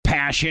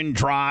Passion,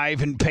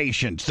 drive, and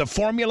patience. The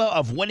formula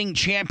of winning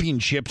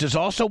championships is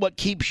also what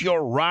keeps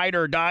your ride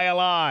or die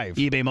alive.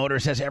 eBay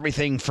Motors has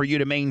everything for you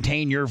to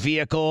maintain your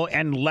vehicle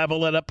and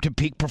level it up to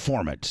peak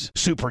performance.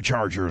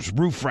 Superchargers,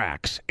 roof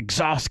racks,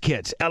 exhaust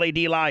kits, LED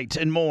lights,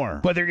 and more.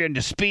 Whether you're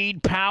into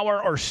speed,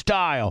 power, or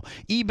style,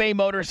 eBay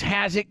Motors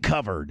has it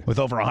covered. With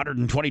over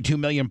 122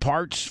 million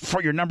parts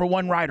for your number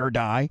one ride or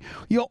die,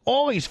 you'll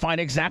always find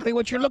exactly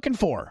what you're looking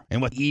for.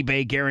 And with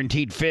eBay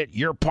Guaranteed Fit,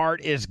 your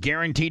part is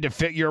guaranteed to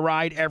fit your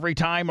ride every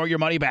time or your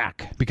money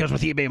back. Because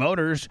with eBay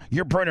Motors,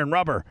 you're burning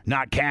rubber,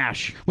 not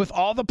cash. With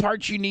all the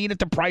parts you need at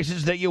the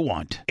prices that you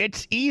want.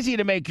 It's easy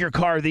to make your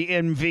car the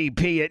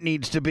MVP it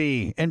needs to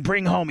be and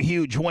bring home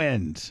huge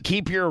wins.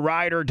 Keep your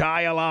ride or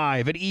die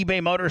alive at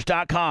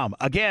ebaymotors.com.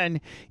 Again,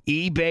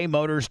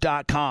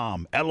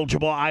 ebaymotors.com.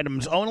 Eligible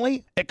items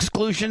only.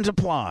 Exclusions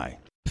apply.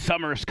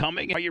 Summer's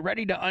coming. Are you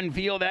ready to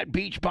unveil that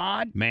beach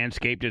bod?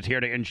 Manscaped is here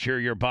to ensure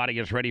your body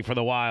is ready for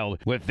the wild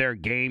with their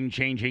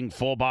game-changing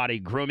full-body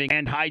grooming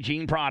and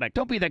hygiene product.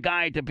 Don't be the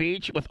guy at the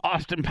beach with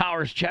Austin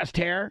Powers chest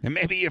hair, and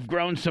maybe you've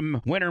grown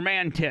some winter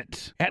man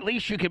tits. At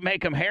least you can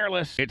make them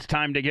hairless. It's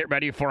time to get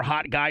ready for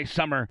hot guy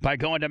summer by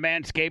going to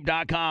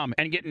manscaped.com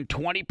and getting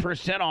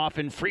 20% off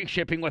and free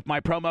shipping with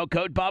my promo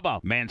code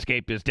Bubba.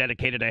 Manscaped is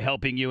dedicated to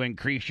helping you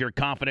increase your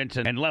confidence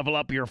and level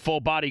up your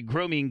full-body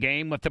grooming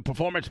game with the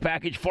Performance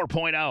Package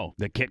 4.0.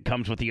 The kit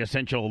comes with the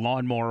essential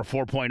Lawnmower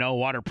 4.0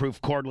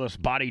 waterproof cordless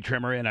body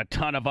trimmer and a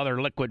ton of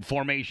other liquid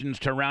formations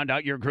to round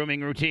out your grooming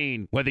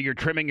routine. Whether you're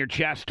trimming your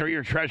chest or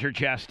your treasure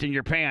chest in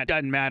your pant,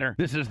 doesn't matter.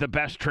 This is the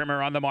best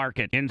trimmer on the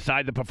market.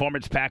 Inside the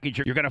Performance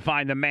Package, you're going to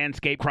find the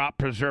Manscaped Crop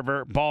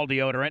Preserver Ball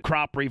Deodorant,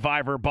 Crop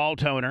Reviver Ball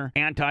Toner,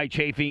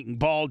 Anti-Chafing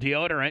Ball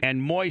Deodorant,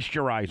 and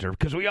Moisturizer.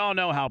 Because we all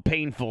know how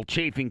painful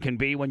chafing can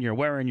be when you're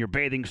wearing your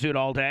bathing suit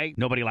all day.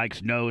 Nobody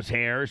likes nose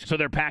hairs, so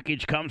their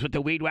package comes with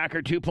the Weed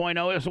Whacker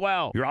 2.0 as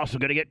well. You're also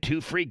going to get 2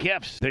 free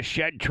gifts. The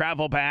Shed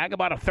Travel Bag,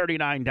 about a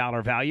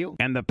 $39 value,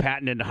 and the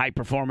patented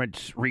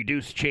high-performance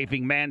reduced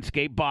chafing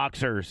Manscaped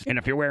Boxers. And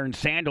if you're wearing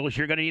sandals,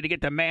 you're going to need to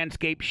get the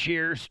Manscaped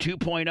Shears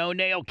 2.0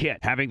 Nail Kit.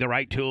 Having the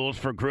right tools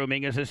for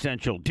grooming is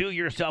essential. Do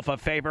yourself a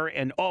favor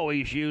and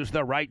always use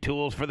the right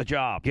tools for the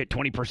job. Get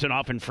 20%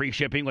 off and free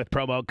shipping with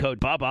promo code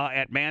Bubba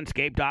at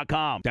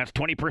manscaped.com. That's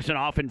 20%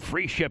 off and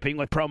free shipping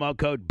with promo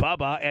code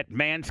Bubba at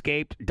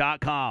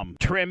manscaped.com.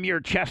 Trim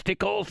your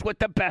chesticles with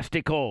the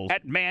besticles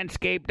at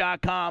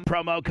manscaped.com,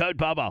 promo code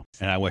Bubba.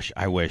 And I wish,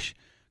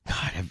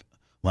 God,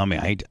 Lummy,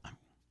 I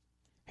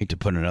hate to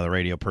put another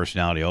radio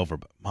personality over,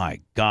 but my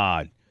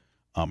God,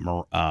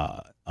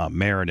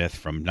 Meredith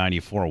from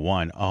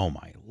 94.1, oh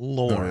my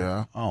Lord. Oh,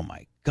 yeah? Oh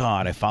my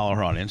God, I follow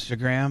her on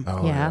Instagram.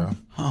 Oh, yeah.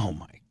 Oh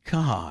my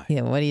God.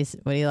 Yeah, what do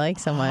you like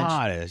so much?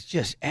 Hot is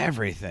just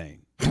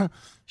everything.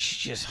 She's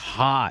just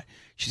hot.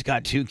 She's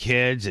got 2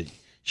 kids and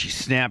she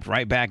snapped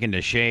right back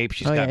into shape.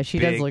 She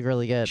does look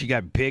really good. She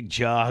got big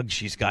jugs.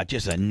 She's got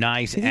just a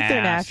nice ass. You think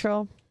they're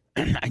natural?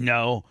 I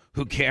know.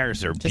 Who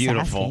cares? They're just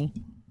beautiful.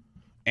 Asking.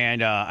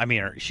 And, I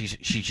mean, she's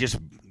just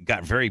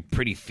got very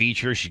pretty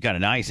features. She's got a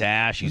nice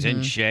ass. She's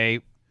in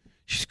shape.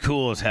 She's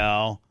cool as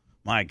hell.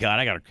 My God,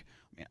 I got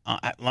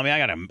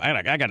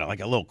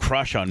like a little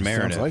crush on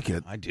Meredith. Sounds like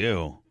it. I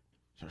do.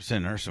 So we're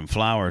sending her some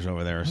flowers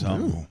over there or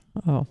something.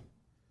 Oh.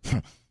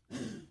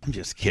 I'm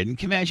just kidding.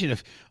 Can you imagine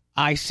if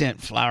I sent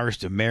flowers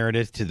to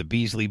Meredith to the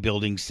Beasley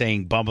building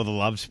saying Bubba the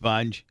Love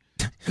Sponge?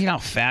 You know how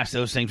fast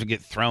those things would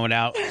get thrown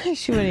out?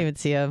 She wouldn't even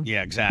see them.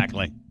 Yeah,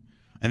 exactly.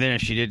 And then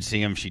if she did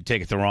see him, she'd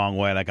take it the wrong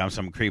way, like I'm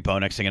some creepo.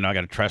 Next thing you know, I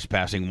got a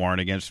trespassing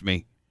warrant against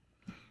me.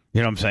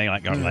 You know what I'm saying?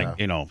 Like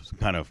some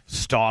kind of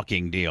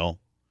stalking deal.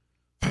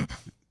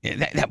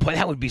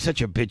 That would be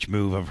such a bitch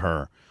move of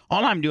her.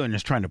 All I'm doing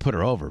is trying to put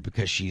her over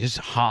because she is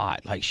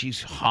hot. Like,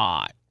 she's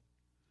hot.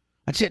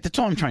 That's it. That's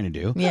all I'm trying to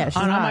do. Yeah, she's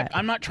hot.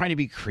 I'm not trying to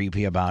be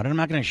creepy about it. I'm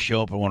not going to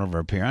show up at one of her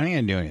appearances. I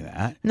ain't going to do any of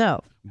that.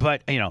 No.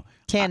 But,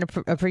 Can't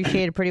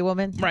appreciate a pretty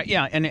woman? Right,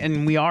 yeah.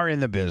 And we are in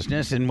the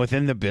business. And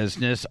within the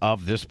business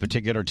of this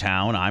particular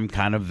town, I'm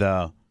kind of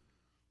the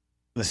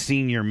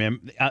senior,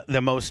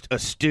 the most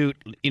astute,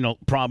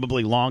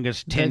 probably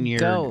longest tenured.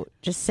 The goat.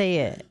 Just say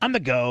it. I'm the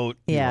goat.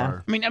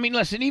 Yeah. I mean,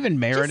 listen, even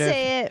Meredith. Just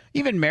say it.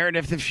 Even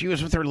Meredith, if she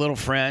was with her little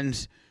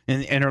friends,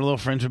 and her little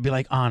friends would be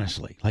like,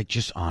 honestly,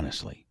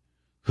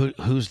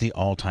 who's the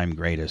all-time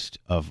greatest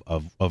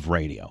of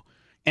radio?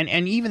 And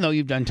even though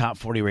you've done top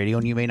 40 radio,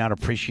 and you may not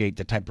appreciate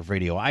the type of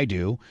radio I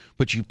do,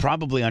 but you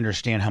probably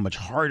understand how much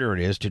harder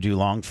it is to do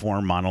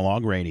long-form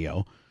monologue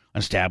radio,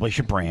 establish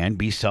a brand,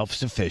 be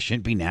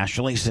self-sufficient, be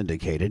nationally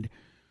syndicated,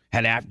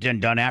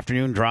 done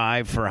afternoon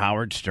drive for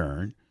Howard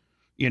Stern.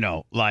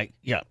 I'm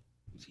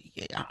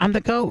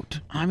the GOAT.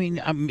 I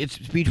mean, it's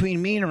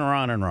between me and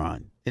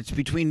Ron. It's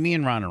between me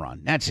and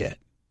Ron. That's it.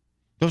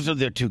 Those are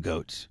the 2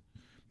 GOATs.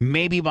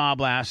 Maybe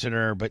Bob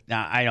Lassiter, but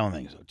I don't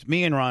think so. It's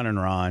me and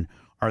Ron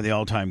are the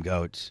all-time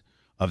GOATs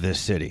of this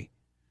city.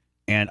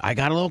 And I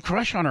got a little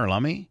crush on her,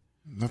 Lummy.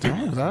 Nothing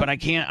wrong with that. But I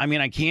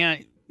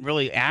can't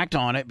really act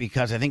on it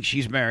because I think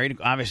she's married.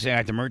 Obviously, I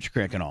have the merch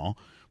crick and all.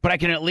 But I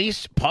can at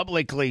least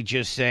publicly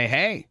just say,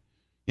 hey,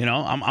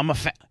 I'm a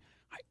fan.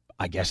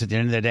 I guess at the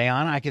end of the day,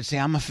 Anna, I could say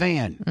I'm a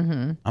fan.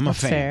 Mm-hmm. I'm a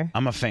That's fan. fair.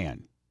 I'm a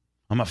fan.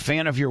 I'm a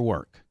fan of your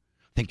work.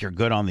 I think you're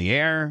good on the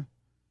air.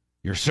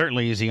 You're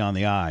certainly easy on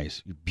the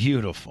eyes. You're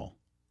beautiful.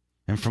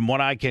 And from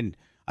what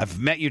I've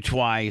met you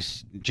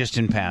twice just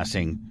in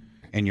passing,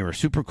 and you were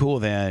super cool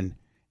then,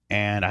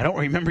 and I don't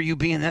remember you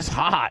being this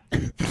hot.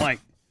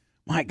 Like,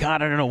 my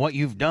God, I don't know what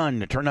you've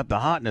done to turn up the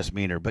hotness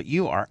meter, but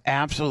you are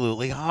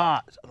absolutely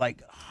hot.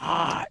 Like,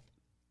 hot.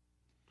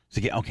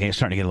 So, okay, it's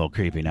starting to get a little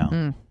creepy now.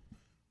 Mm.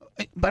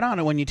 But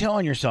Anna, when you tell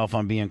on yourself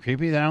I'm being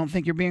creepy, then I don't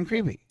think you're being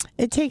creepy.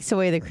 It takes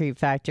away the creep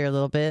factor a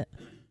little bit.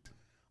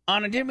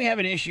 Anna, didn't we have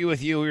an issue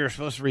with you we were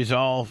supposed to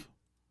resolve?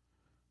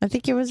 I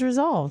think it was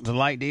resolved. The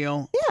light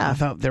deal? Yeah. I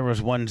thought there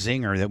was one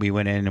zinger that we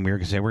went in and we were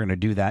going to say we're going to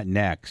do that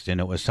next,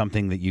 and it was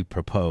something that you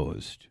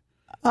proposed.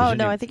 Oh,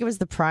 no, I think it was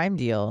the Prime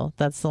deal.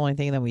 That's the only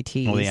thing that we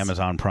teased. Oh, the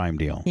Amazon Prime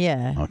deal.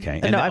 Yeah. Okay.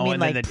 No, I mean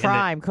like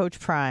Prime, Coach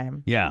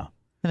Prime. Yeah.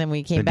 And then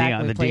we came back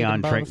and we played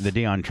them both. The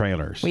Dion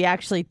trailers. We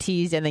actually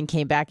teased and then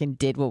came back and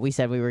did what we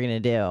said we were going to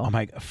do. Oh,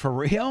 my God. For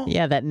real?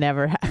 Yeah, that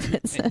never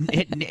happens.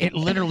 it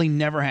literally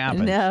never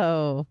happens.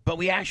 No. But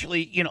we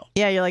actually,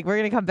 Yeah, you're like, we're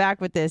going to come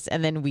back with this,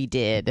 and then we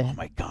did. Oh,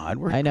 my God.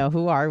 I know.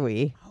 Who are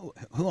we?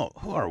 Who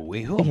are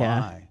we? Who am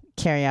I?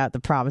 Carry out the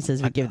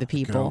promises we give the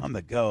people. I'm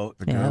the goat.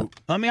 Yeah.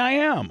 I mean, I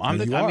am. I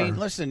mean,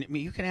 listen,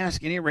 you can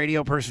ask any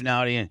radio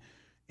personality, and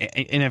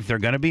if they're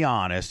going to be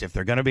honest, if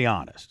they're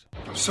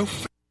so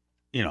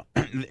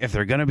if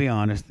they're going to be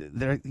honest,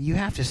 you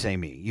have to say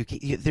me.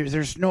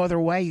 There's no other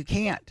way. You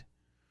can't.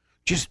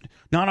 Just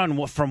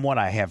not from what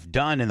I have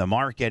done in the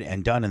market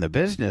and done in the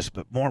business,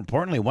 but more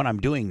importantly, what I'm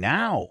doing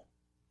now.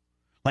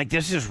 Like,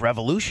 this is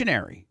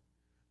revolutionary.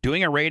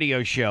 Doing a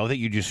radio show that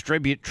you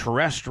distribute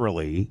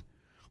terrestrially,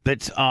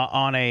 that's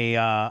on a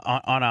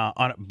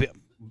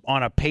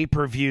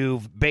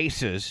pay-per-view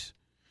basis.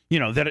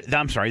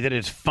 That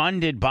is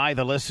funded by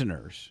the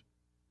listeners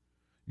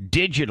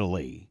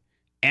digitally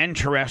and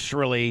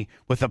terrestrially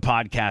with a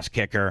podcast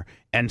kicker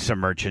and some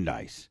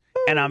merchandise.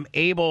 And I'm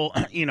able,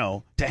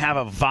 to have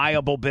a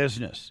viable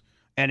business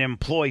and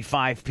employ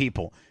 5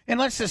 people. And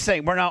let's just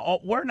say we're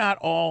not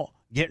all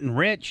getting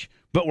rich,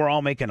 but we're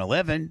all making a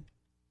living.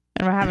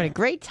 And we're having a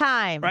great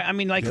time. Right? I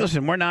mean,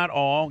 listen, we're not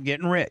all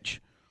getting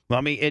rich. Well,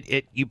 I mean,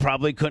 you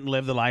probably couldn't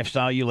live the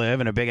lifestyle you live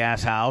in a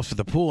big-ass house with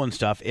a pool and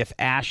stuff if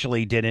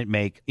Ashley didn't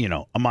make,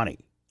 a money.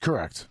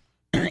 Correct.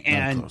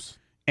 And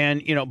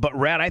but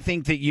Red, I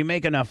think that you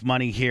make enough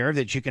money here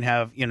that you can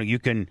have,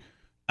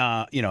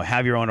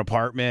 have your own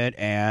apartment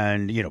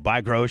and, buy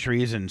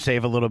groceries and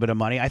save a little bit of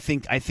money. I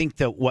think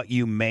that what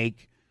you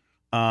make,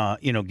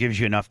 gives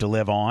you enough to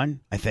live on,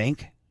 I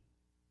think.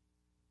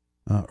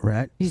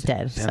 Red? He's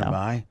dead. Stand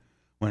by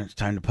when it's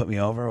time to put me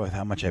over with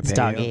how much I pay His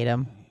dog you. ate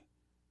him.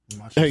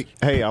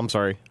 Hey, I'm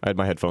sorry. I had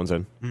my headphones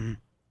in. Mm-hmm.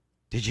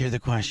 Did you hear the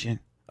question?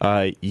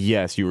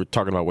 Yes, you were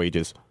talking about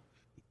wages.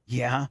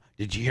 Yeah.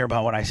 Did you hear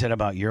about what I said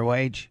about your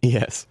wage?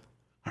 Yes.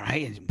 All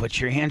right. What's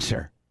your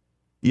answer?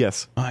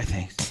 Yes. Oh,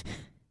 thanks.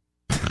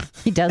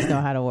 He does know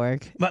how to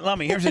work. But let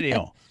me, here's the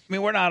deal. I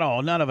mean,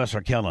 none of us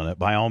are killing it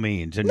by all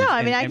means. And,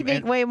 I can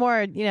make way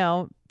more,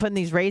 putting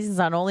these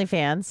raisins on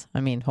OnlyFans. I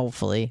mean,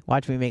 hopefully.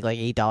 Watch me make like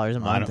 $8 a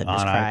month and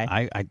just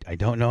cry. I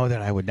don't know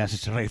that I would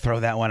necessarily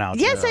throw that one out.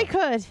 Yes, I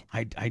could.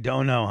 I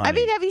don't know, honey. I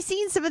mean, have you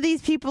seen some of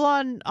these people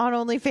on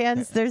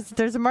OnlyFans?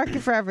 There's a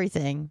market for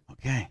everything.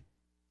 Okay.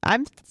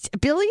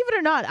 Believe it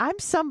or not, I'm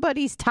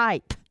somebody's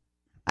type.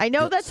 I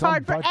know that's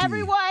hard for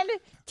everyone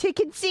to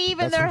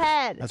conceive in their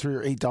head. That's where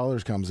your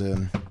 $8 comes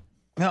in.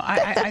 No,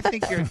 I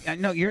think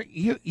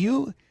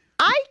you.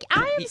 I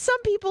am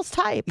some people's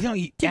type.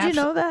 Did you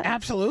know that?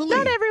 Absolutely.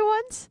 Not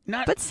everyone's,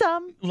 but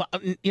some.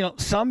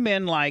 Some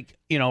men like,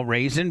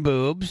 raisin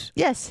boobs.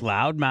 Yes.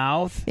 Loud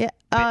mouth. Yeah.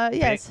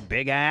 Yes.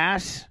 Big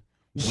ass.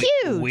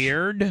 Huge.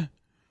 Weird.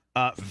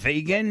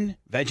 Vegan,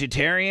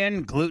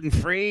 vegetarian,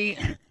 gluten-free.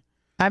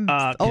 I'm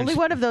only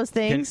one of those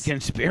things.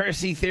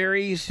 Conspiracy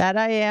theories. That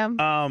I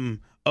am.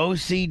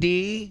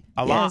 OCD,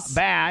 lot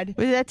bad.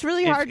 That's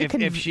really hard to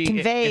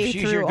convey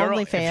through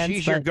OnlyFans. If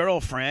she's your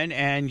girlfriend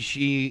and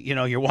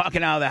you're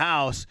walking out of the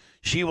house,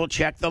 she will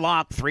check the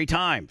lock 3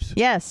 times.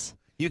 Yes.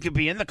 You could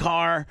be in the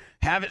car,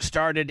 have it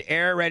started,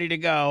 air ready to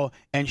go,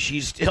 and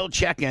she's still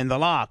checking the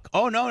lock.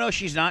 Oh, no,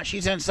 she's not.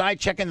 She's inside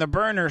checking the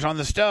burners on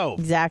the stove.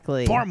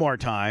 Exactly. 4 more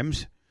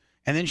times.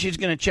 And then she's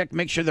going to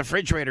make sure the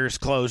refrigerator is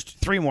closed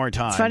 3 more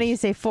times. It's funny you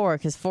say 4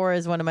 because 4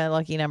 is one of my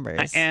lucky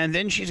numbers. And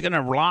then she's going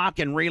to lock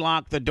and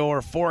relock the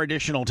door 4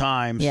 additional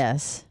times.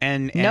 Yes.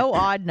 And no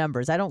odd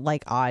numbers. I don't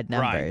like odd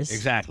numbers. Right,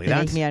 exactly. They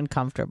make me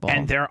uncomfortable.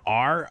 And there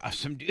are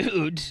some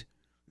dudes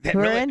that who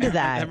are into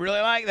that. That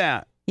really like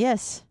that.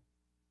 Yes.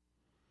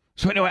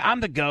 So anyway, I'm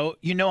the GOAT.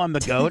 I'm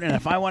the GOAT. And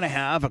if I want to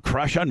have a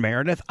crush on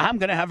Meredith, I'm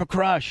going to have a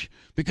crush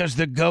because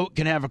the GOAT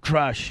can have a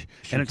crush.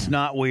 And it's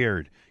not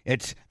weird.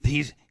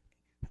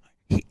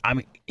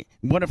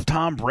 What if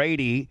Tom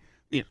Brady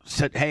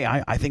said, "Hey,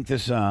 I think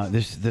this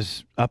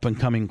up and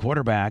coming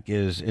quarterback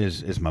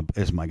is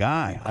my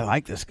guy. I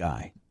like this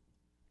guy."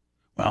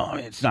 Well,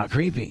 it's not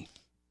creepy,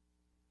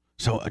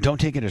 so don't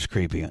take it as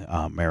creepy,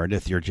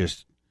 Meredith. You're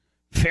just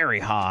very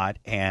hot,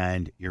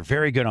 and you're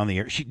very good on the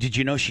air. Did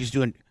you know she's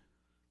doing?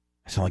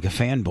 I sound like a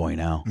fanboy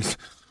now.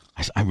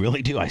 I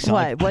really do. I sound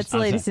What? Like, What's the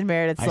latest in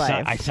Meredith's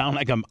life? I sound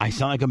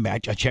like a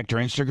match. I checked her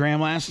Instagram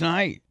last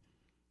night.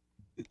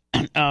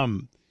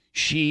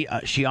 She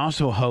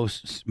also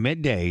hosts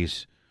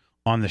middays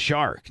on the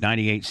Shark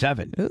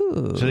 98.7.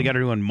 Ooh. So they got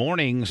her doing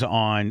mornings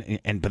on,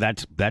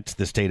 but that's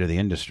the state of the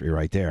industry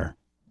right there.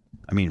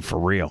 I mean, for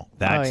real.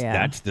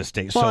 That's the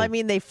state. Well, so, I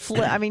mean,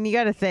 I mean, you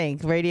got to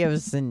think radio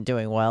isn't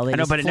doing well. They I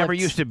know, just but it never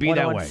used to be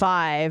that way.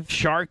 105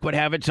 Shark would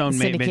have its own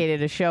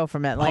syndicated a show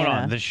from Atlanta.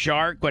 Hold on. The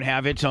Shark would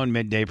have its own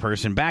midday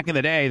person. Back in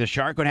the day, the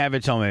Shark would have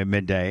its own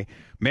midday.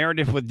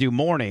 Meredith would do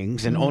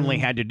mornings and only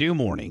had to do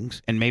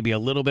mornings and maybe a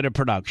little bit of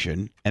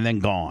production and then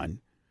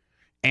gone.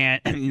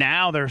 And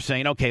now they're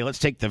saying, okay, let's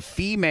take the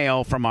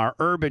female from our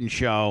urban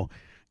show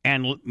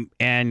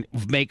and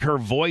make her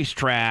voice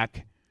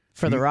track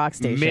for the rock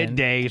station.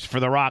 Middays for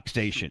the rock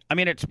station. I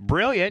mean, it's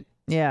brilliant.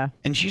 Yeah.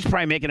 And she's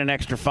probably making an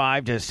extra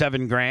 $5,000 to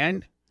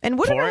 $7,000. And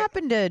whatever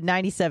happened to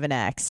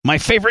 97X? My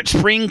favorite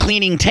spring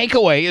cleaning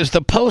takeaway is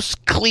the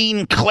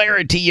post-clean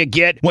clarity you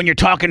get when you're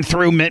talking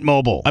through Mint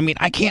Mobile. I mean,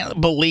 I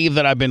can't believe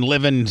that I've been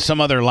living some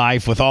other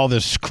life with all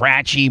this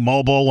scratchy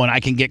mobile when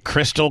I can get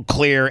crystal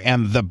clear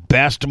and the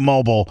best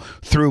mobile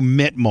through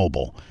Mint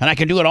Mobile. And I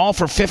can do it all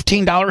for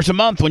 $15 a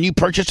month when you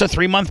purchase a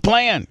 3-month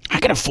plan.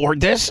 I can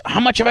afford this. How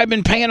much have I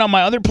been paying on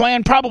my other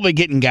plan? Probably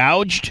getting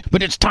gouged.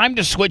 But it's time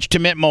to switch to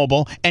Mint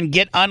Mobile and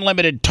get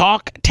unlimited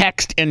talk,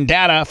 text, and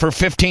data for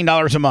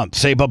 $15 a month.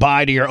 Say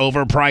bye-bye to your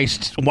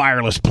overpriced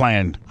wireless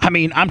plan. I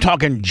mean, I'm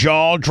talking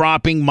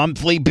jaw-dropping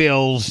monthly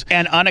bills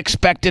and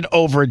unexpected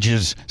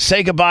overages.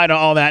 Say goodbye to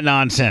all that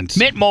nonsense.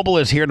 Mint Mobile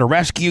is here to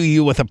rescue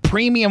you with a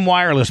premium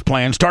wireless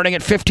plan starting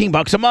at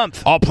 $15 a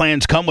month. All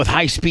plans come with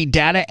high-speed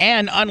data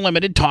and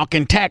unlimited talk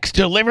and text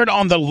delivered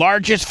on the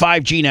largest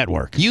 5G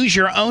network. Use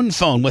your own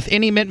phone with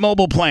any Mint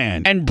Mobile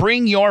plan and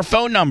bring your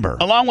phone number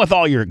along with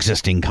all your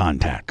existing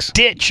contacts.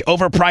 Ditch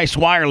overpriced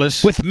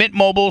wireless with Mint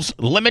Mobile's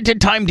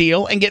limited time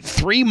deal and get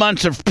 3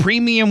 months of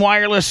premium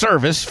wireless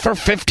service for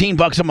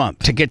 $15 a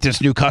month. To get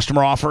this new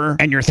customer offer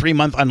and your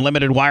 3-month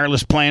unlimited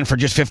wireless plan for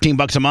just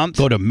 $15 a month,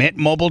 go to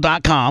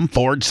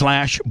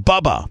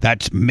mintmobile.com/Bubba.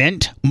 That's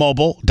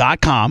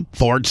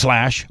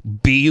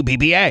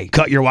mintmobile.com/BUBBA.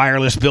 Cut your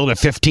wireless bill to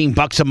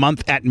 $15 a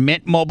month at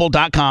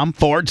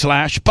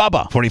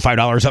mintmobile.com/Bubba.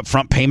 $45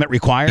 upfront payment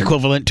required,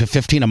 equivalent to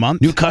 $15 a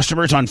month. New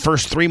customers on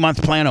first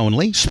 3-month plan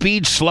only.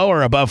 Speed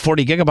slower above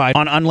 40 gigabyte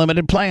on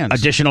unlimited plans.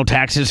 Additional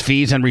taxes,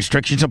 fees, and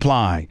restrictions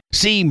apply.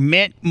 See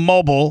Mint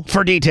Mobile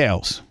for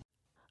details.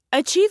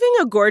 Achieving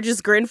a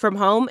gorgeous grin from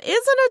home isn't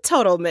a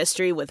total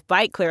mystery with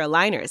Bite Clear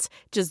aligners.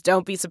 Just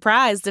don't be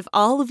surprised if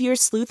all of your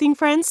sleuthing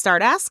friends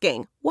start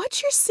asking,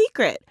 "What's your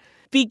secret?"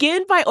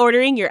 Begin by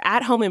ordering your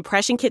at-home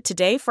impression kit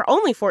today for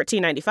only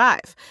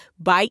 $14.95.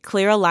 Bite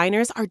Clear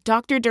aligners are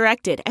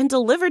doctor-directed and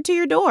delivered to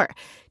your door.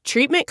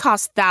 Treatment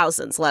costs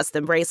thousands less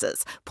than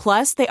braces.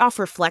 Plus, they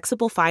offer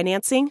flexible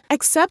financing,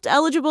 accept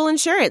eligible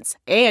insurance,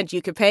 and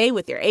you can pay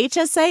with your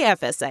HSA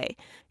FSA.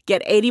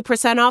 Get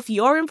 80% off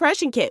your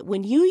impression kit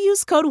when you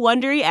use code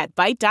WONDERY at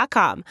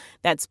Byte.com.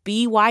 That's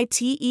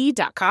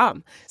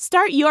BYTE.com.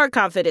 Start your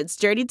confidence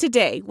journey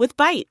today with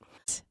Byte.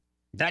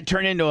 That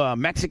turned into a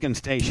Mexican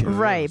station.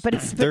 Right, but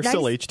They're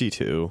still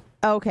HD2.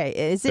 Okay,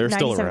 is it They're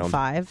still around.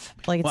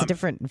 97.5? Like, it's a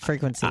different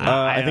frequency.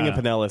 I think in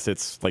Pinellas,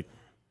 it's like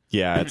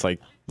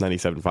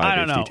 97.5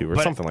 HD2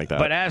 or something like that.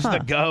 But as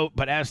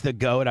the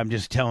goat, I'm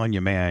just telling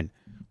you, man,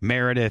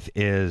 Meredith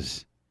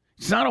is.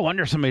 It's not a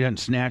wonder somebody doesn't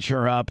snatch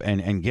her up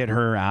and get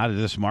her out of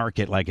this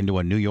market, like into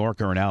a New York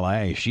or an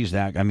LA. She's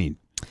that. I mean,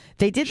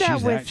 they did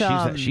that with.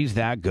 She's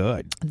that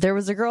good. There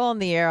was a girl on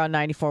the air on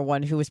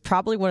 94.1 who was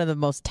probably one of the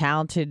most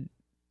talented,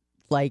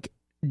 like,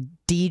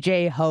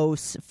 DJ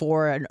hosts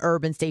for an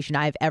urban station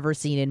I've ever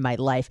seen in my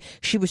life.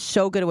 She was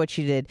so good at what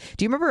she did.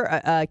 Do you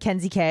remember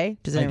Kenzie K?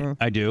 Does anyone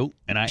remember? I do,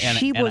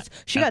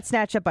 She got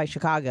snatched up by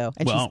Chicago,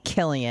 and she's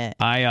killing it.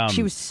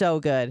 She was so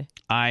good.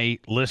 I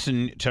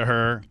listened to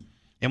her.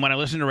 And when I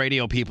listen to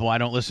radio people, I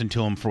don't listen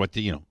to them for what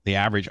the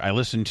average. I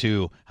listen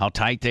to how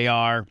tight they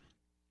are,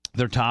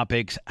 their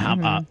topics,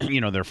 how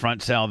their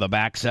front sell, the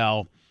back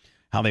sell,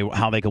 how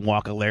they can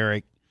walk a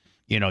lyric,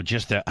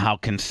 just how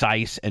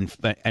concise and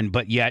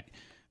but yet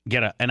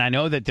get a. And I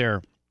know that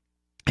their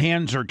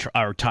hands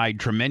are tied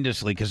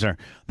tremendously because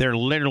they're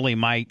literally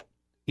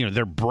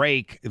their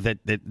break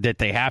that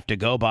they have to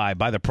go by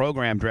the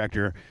program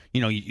director.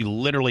 You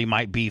literally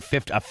might be a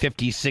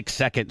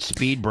 56-second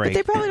speed break. But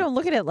they probably don't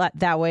look at it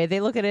that way.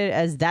 They look at it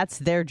as that's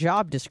their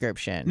job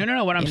description.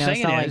 No. What I'm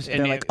saying is,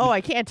 they're like,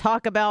 I can't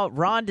talk about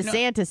Ron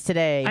DeSantis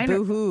today.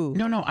 Boo-hoo.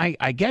 No,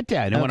 I get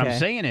that. And what I'm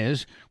saying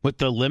is, with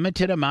the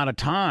limited amount of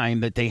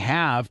time that they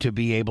have to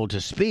be able to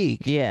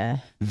speak,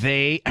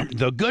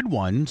 the good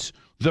ones,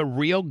 the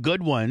real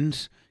good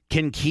ones,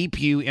 can keep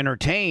you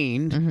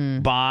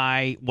entertained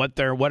by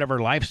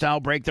whatever lifestyle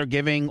break they're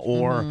giving,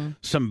 or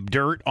some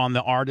dirt on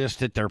the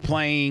artist that they're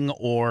playing,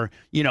 or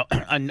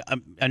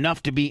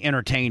enough to be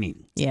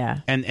entertaining. Yeah.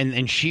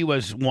 And she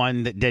was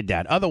one that did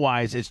that.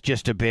 Otherwise, it's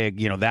just a big,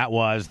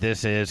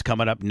 this is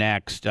coming up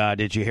next.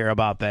 Did you hear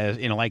about this?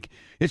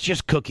 It's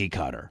just cookie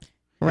cutter.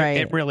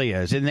 Right. It really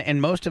is.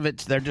 And most of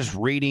it's they're just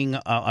reading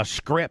a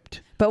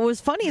script. But what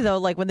was funny, though,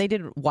 like when they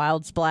did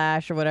Wild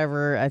Splash or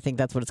whatever, I think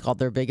that's what it's called,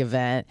 their big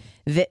event,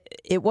 that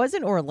it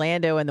wasn't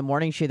Orlando and the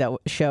morning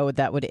show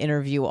that would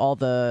interview all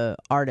the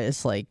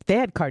artists. Like they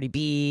had Cardi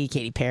B,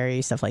 Katy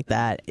Perry, stuff like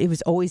that. It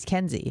was always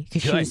Kenzie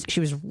because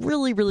she was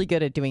really, really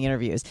good at doing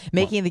interviews,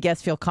 making the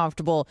guests feel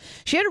comfortable.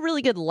 She had a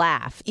really good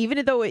laugh,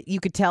 even though you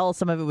could tell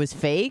some of it was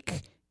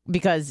fake.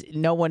 Because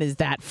no one is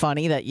that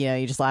funny that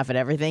you just laugh at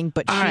everything,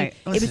 but it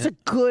was a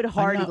good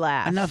hearty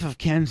laugh. Enough of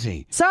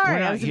Kenzie.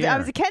 Sorry, I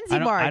was a Kenzie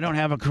mark. I don't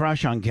have a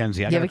crush on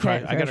Kenzie. I got a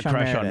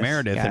crush on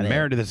Meredith, and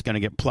Meredith is going to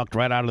get plucked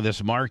right out of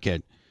this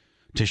market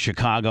to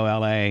Chicago,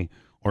 L.A.,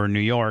 or New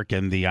York,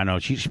 and I know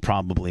she's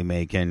probably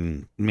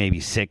making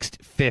maybe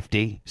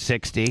 50,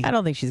 60. I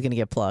don't think she's going to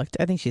get plucked.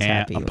 I think she's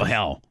happy.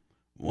 Hell,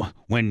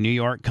 when New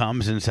York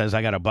comes and says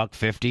I got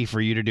 $150 for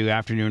you to do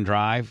afternoon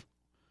drive.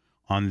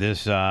 On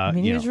this,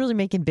 who's really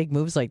making big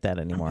moves like that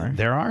anymore?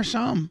 There are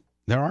some,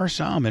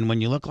 and when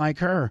you look like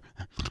her,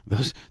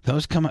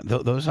 those come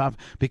those off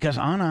because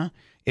Anna,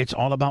 it's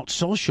all about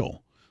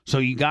social. So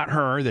you got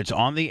her that's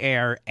on the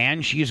air,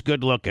 and she's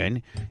good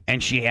looking,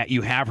 and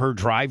you have her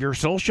drive your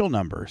social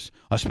numbers,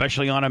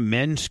 especially on a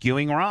men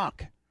skewing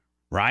rock,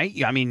 right?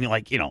 I mean,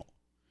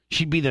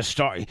 she'd be the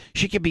star.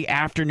 She could be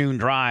afternoon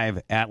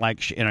drive at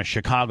in a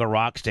Chicago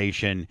rock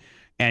station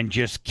and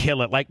just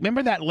kill it. Like,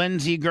 remember that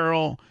Lindsay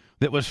girl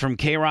that was from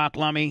K-Rock,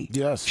 Lummy?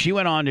 Yes. She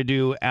went on to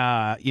do,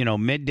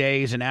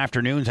 middays and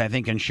afternoons, I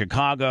think, in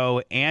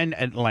Chicago and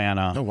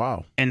Atlanta. Oh,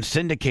 wow. And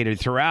syndicated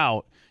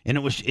throughout. And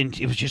it was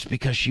just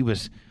because she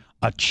was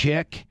a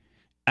chick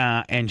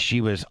and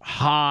she was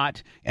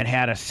hot and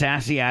had a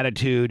sassy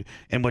attitude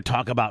and would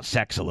talk about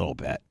sex a little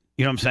bit.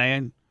 You know what I'm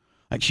saying?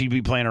 Like, she'd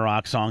be playing a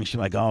rock song. She'd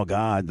be like, oh,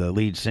 God, the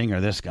lead singer,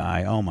 this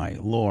guy. Oh, my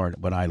Lord.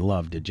 But I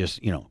love to just,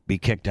 be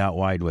kicked out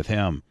wide with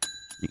him.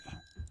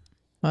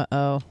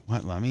 Uh-oh.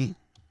 What, Lummy?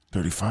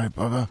 35,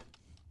 Bubba.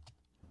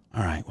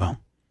 All right, well.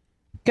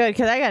 Good,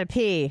 because I got to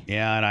pee.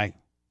 Yeah, and I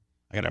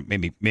got to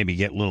maybe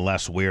get a little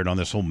less weird on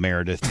this whole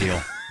Meredith deal.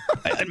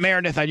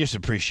 Meredith, I just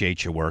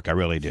appreciate your work. I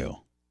really do.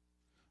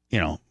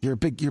 You're a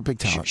big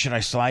talent. Should I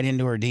slide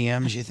into her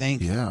DMs, you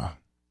think? Yeah.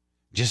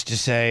 Just to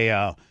say,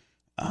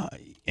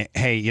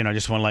 hey,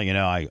 just want to let you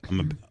know,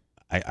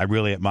 I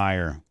really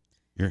admire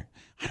your.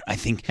 I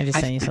think I just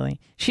sent you something.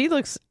 She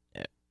looks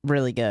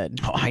really good.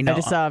 Oh, I know. I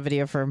just saw a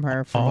video from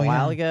her a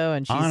while ago,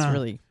 and she's Anna,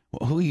 really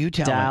who are you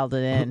telling? Dialed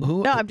it in.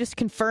 No, I'm just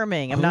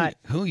confirming. I'm not.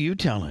 Who are you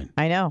telling?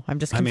 I know. I'm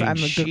just. I'm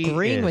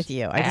agreeing with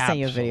you. I just sent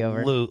you a video over.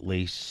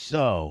 Absolutely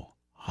so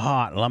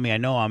hot. I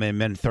know I'm in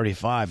men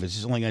 35. It's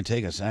just only going to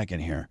take a second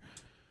here.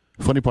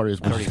 Funny part is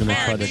when she's going to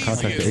try to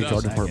contact the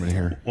HR department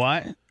here.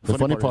 What? The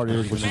funny part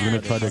is when she's going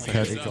to try to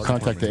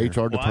contact the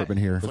HR department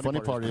here. The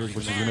funny part is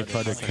when she's going to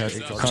try to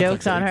contact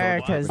Joke's on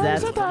her, because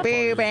that's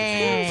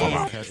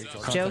boo-bang.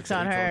 Joke's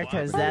on her,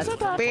 because that's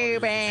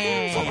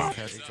boo-bang.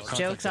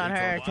 Joke's on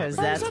her, because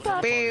that's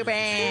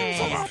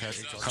boo-bang.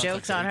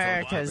 Joke's on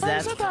her, because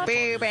that's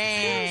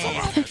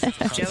boo-bang.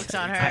 Joke's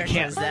on her,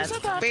 because that's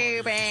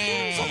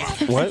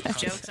boo-bang. What?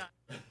 Joke's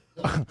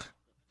on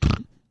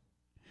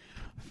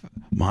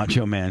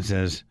Macho Man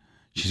says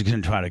she's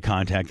going to try to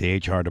contact the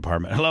HR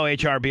department. Hello,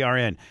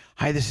 HRBRN.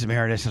 Hi, this is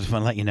Meredith. I just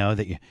want to let you know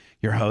that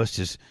your host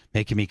is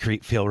making me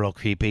feel real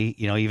creepy.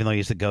 Even though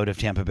he's the GOAT of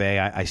Tampa Bay,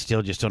 I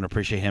still just don't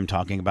appreciate him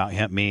talking about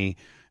me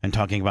and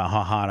talking about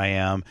how hot I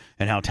am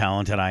and how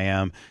talented I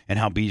am and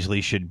how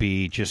Beasley should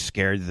be just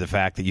scared of the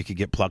fact that you could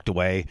get plucked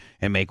away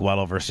and make well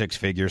over six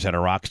figures at a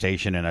rock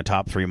station in a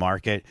top 3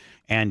 market.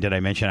 And did I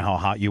mention how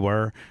hot you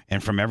were?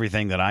 And from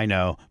everything that I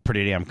know,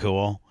 pretty damn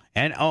cool.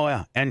 And,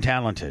 and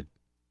talented.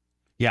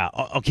 Yeah,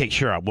 okay,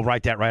 sure. We'll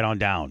write that right on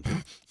down.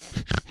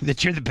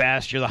 That you're the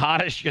best, you're the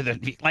hottest, you're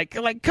the like.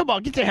 Come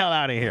on, get the hell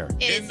out of here.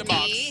 It is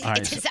me. Right,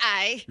 it is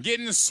I.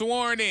 Getting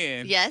sworn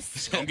in. Yes.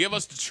 It's gonna give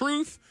us the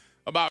truth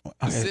about.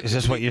 Is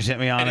this what you sent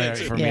me on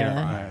for me?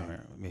 Yeah.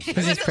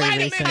 This is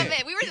pretty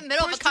recent. We were in the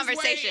middle of a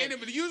conversation.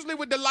 Usually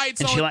with the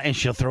lights on. And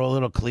she'll throw a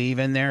little cleave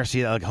in there.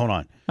 See, like, hold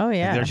on. Oh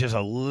yeah. There's just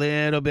a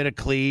little bit of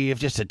cleave,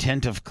 just a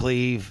tint of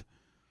cleave.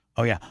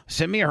 Oh yeah,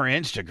 send me her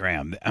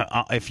Instagram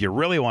if you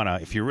really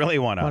wanna.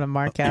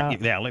 Mark out.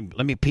 Yeah,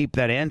 let me peep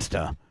that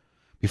Insta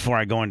before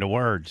I go into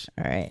words.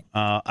 All right.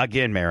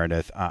 Again,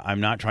 Meredith, I'm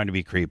not trying to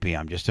be creepy.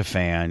 I'm just a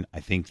fan. I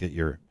think that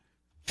you're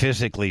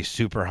physically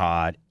super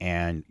hot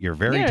and you're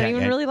very. You don't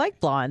even really like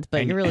blondes,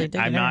 but you're really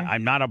digging her.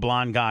 I'm not a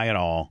blonde guy at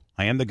all.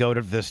 I am the GOAT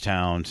of this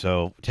town,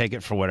 so take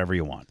it for whatever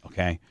you want.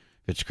 Okay,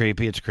 if it's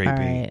creepy, it's creepy. All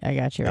right, I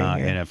got you right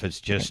here. And if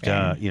it's just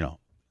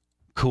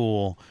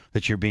cool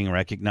that you're being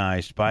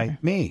recognized by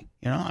me.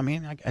 At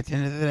the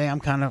end of the day, I'm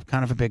kind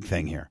of a big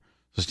thing here.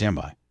 So stand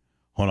by.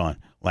 Hold on.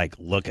 Like,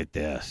 look at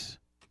this.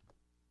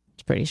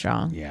 It's pretty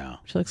strong. Yeah.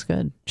 She looks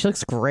good. She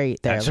looks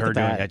great there.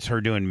 That's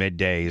her doing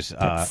middays.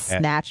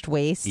 Snatched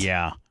waist.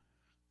 Yeah.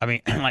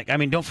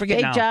 Don't forget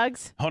Big now.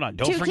 jugs. Hold on.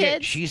 Don't 2 forget,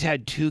 kids. she's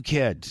had 2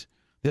 kids.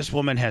 This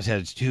woman has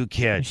had 2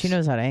 kids. She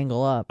knows how to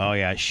angle up. Oh,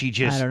 yeah. She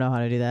just... I don't know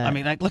how to do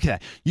that. Look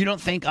at that. You don't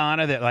think,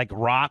 Anna,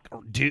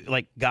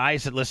 that,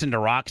 guys that listen to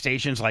rock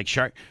stations like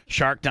Shark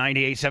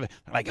 98.7,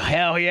 like,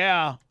 hell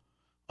yeah.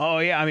 Oh,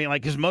 yeah.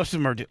 Because most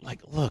of them are,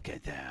 look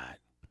at that.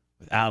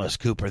 With Alice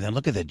Cooper. Then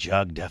look at the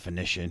jug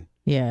definition.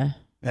 Yeah.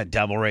 That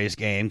double raise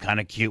game, kind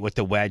of cute with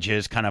the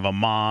wedges, kind of a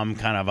mom,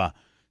 kind of a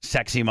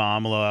sexy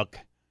mom look.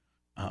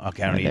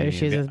 Okay, I don't need there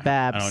she is with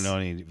Babs. I don't know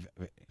any...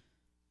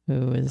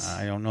 Who is?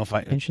 I don't know if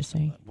I.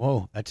 Interesting.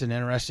 Whoa, that's an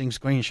interesting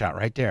screenshot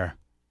right there.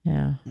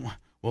 Yeah.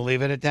 We'll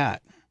leave it at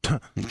that.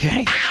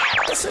 Okay.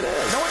 Yes, it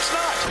is. No, it's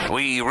not.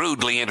 We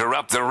rudely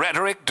interrupt the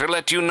rhetoric to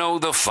let you know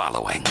the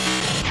following.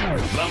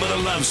 Bubba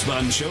the Love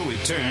Sponge Show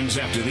returns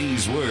after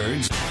these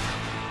words.